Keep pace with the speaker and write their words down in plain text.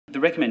the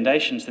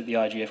recommendations that the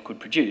IGF could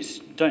produce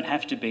don't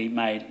have to be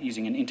made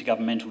using an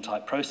intergovernmental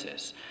type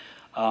process.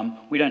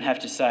 We don't have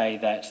to say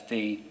that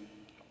the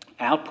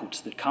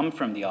outputs that come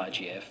from the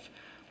IGF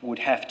would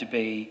have to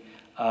be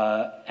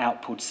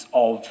outputs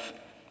of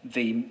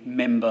the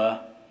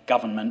member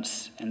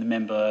governments and the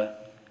member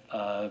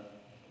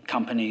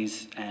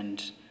companies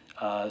and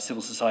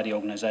civil society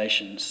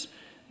organisations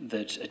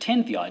that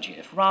attend the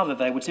IGF. Rather,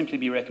 they would simply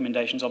be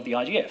recommendations of the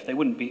IGF. They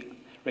wouldn't be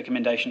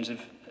recommendations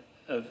of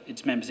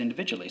its members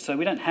individually. So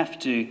we don't have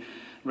to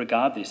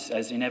regard this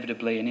as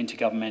inevitably an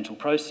intergovernmental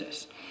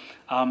process.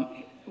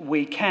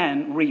 We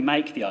can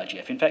remake the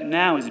IGF. In fact,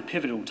 now is a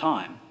pivotal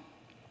time.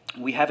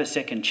 We have a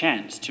second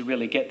chance to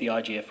really get the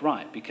IGF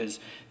right, because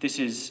this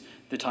is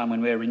the time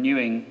when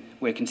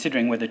we're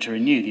considering whether to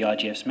renew the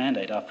IGF's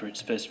mandate after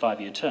its first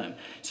 5-year term.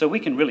 So we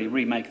can really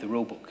remake the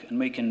rule book, and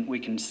we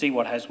can see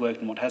what has worked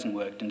and what hasn't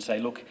worked and say,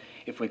 look,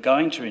 if we're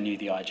going to renew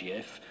the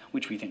IGF,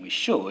 which we think we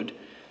should,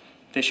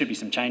 there should be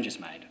some changes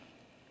made.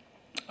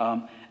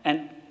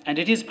 And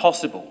it is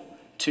possible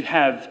to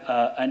have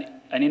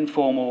an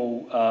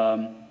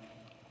informal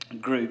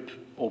group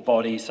or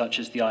body such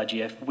as the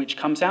IGF which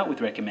comes out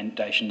with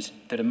recommendations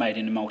that are made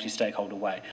in a multi-stakeholder way.